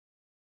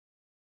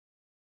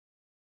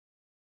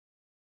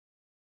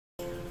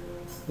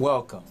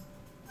Welcome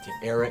to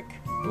Eric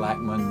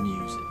Blackmon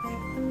Music.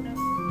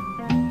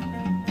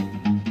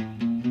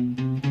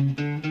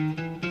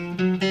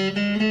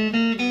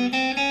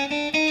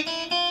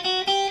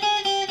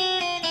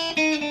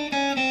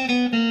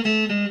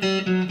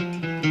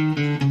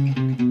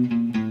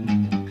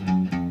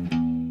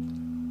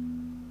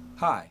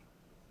 Hi,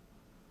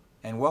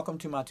 and welcome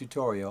to my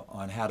tutorial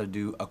on how to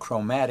do a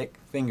chromatic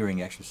fingering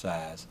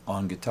exercise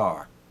on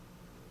guitar.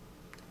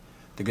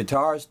 The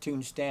guitar is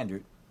tuned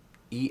standard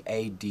E,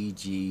 A, D,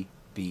 G,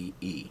 B,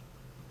 E.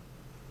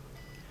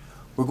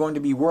 We're going to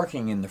be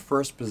working in the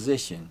first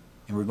position,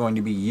 and we're going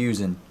to be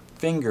using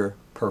finger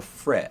per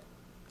fret,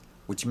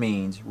 which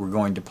means we're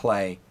going to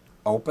play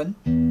open,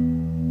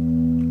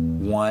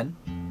 1,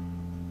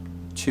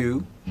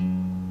 2,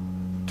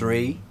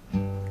 3,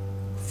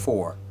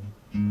 4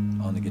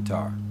 on the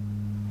guitar.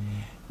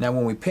 Now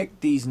when we pick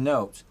these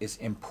notes, it's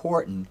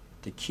important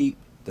to keep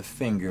the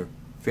finger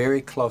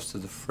very close to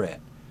the fret.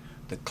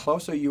 The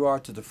closer you are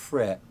to the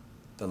fret,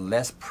 the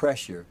less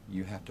pressure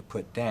you have to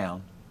put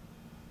down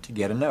to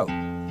get a note.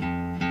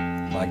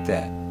 Like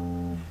that.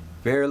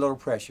 Very little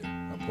pressure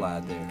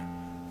applied there.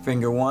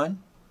 Finger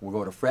 1 will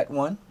go to fret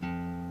 1.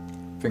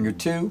 Finger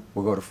 2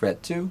 will go to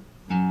fret 2.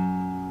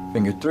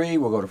 Finger 3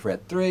 will go to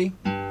fret 3.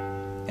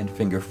 And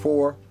finger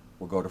 4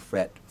 will go to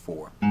fret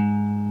 4,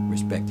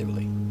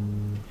 respectively.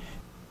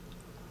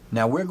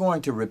 Now we're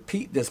going to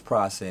repeat this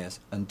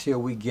process until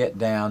we get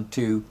down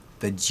to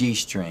the G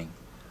string.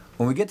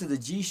 When we get to the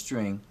G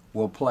string,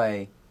 we'll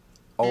play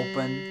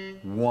open,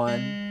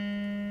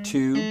 1,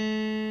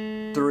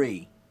 2,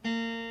 3,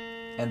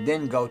 and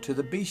then go to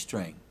the B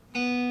string.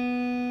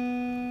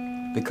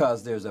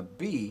 Because there's a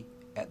B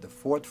at the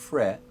 4th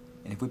fret,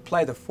 and if we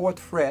play the 4th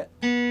fret,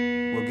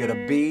 we'll get a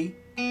B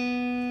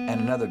and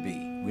another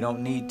B. We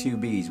don't need 2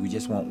 Bs, we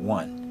just want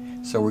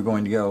 1. So we're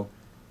going to go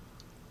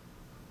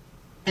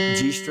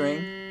G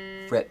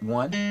string, fret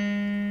 1,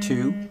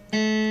 2,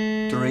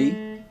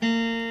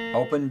 3,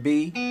 open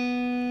B,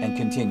 and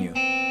continue.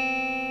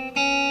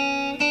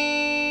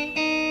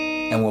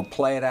 And we'll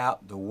play it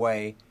out the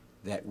way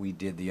that we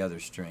did the other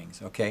strings,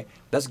 okay?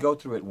 Let's go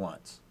through it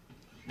once.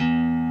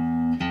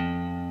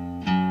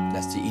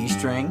 That's the E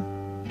string,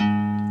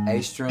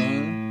 A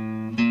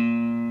string,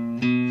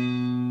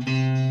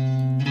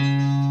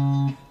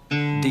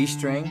 D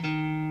string,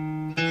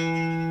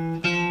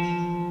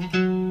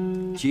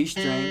 G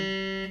string,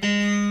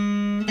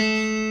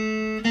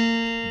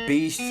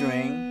 B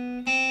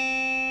string,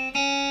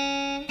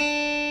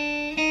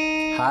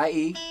 high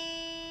E,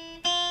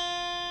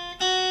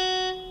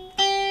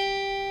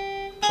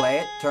 play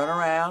it, turn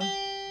around,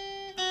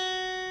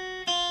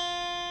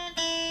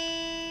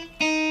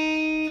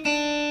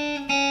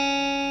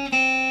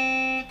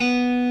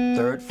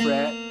 third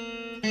fret,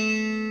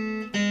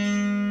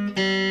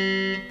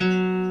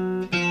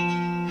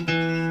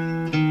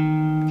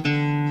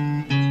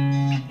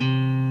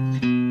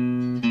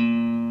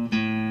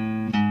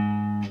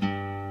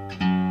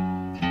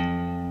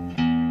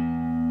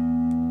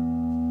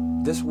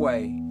 this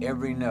way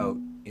every note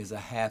is a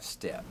half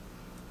step.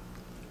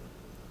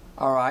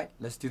 Alright,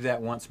 let's do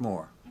that once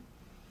more.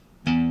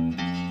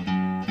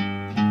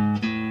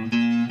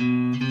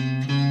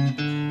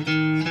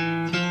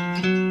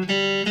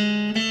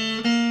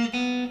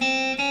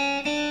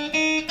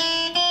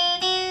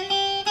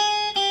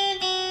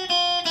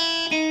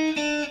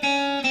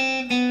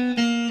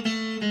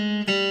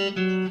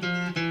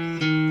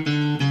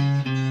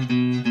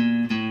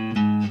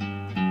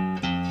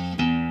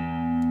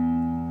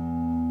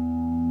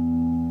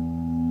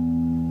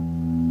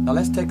 Now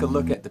let's take a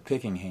look at the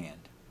picking hand.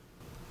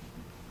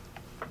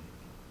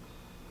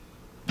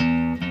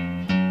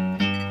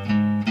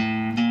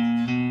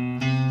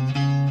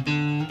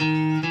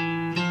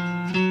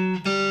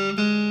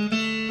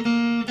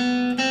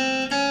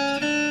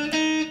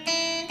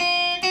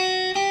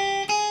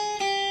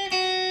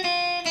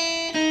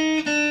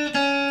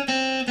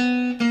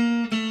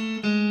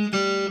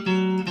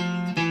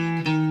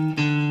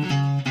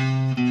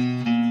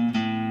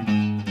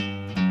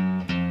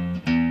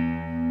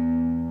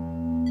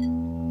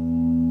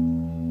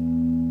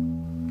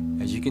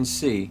 As you can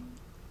see,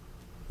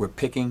 we're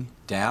picking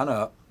down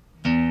up,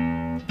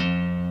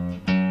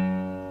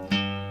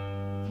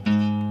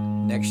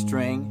 next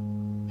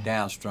string,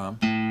 down strum,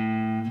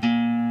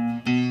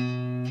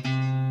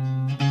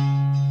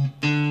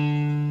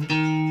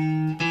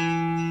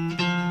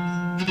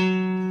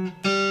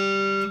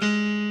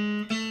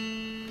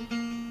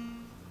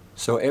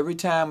 so every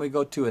time we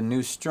go to a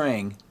new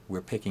string,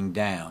 we're picking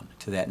down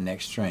to that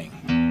next string.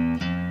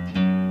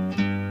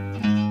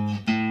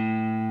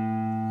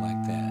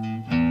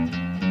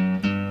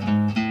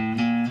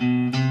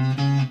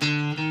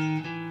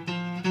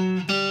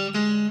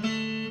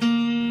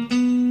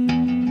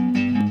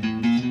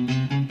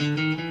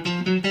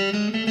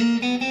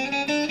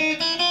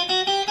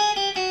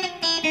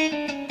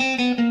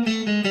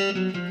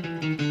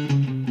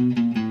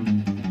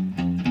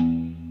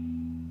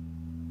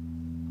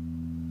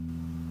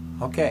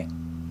 Okay,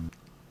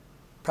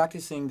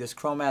 practicing this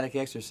chromatic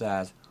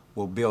exercise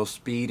will build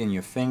speed in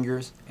your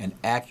fingers and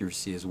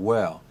accuracy as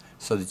well,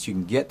 so that you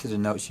can get to the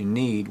notes you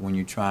need when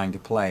you're trying to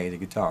play the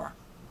guitar.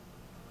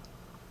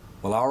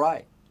 Well,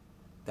 alright,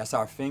 that's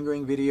our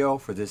fingering video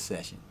for this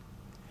session.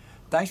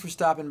 Thanks for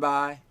stopping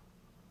by,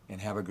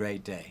 and have a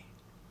great day.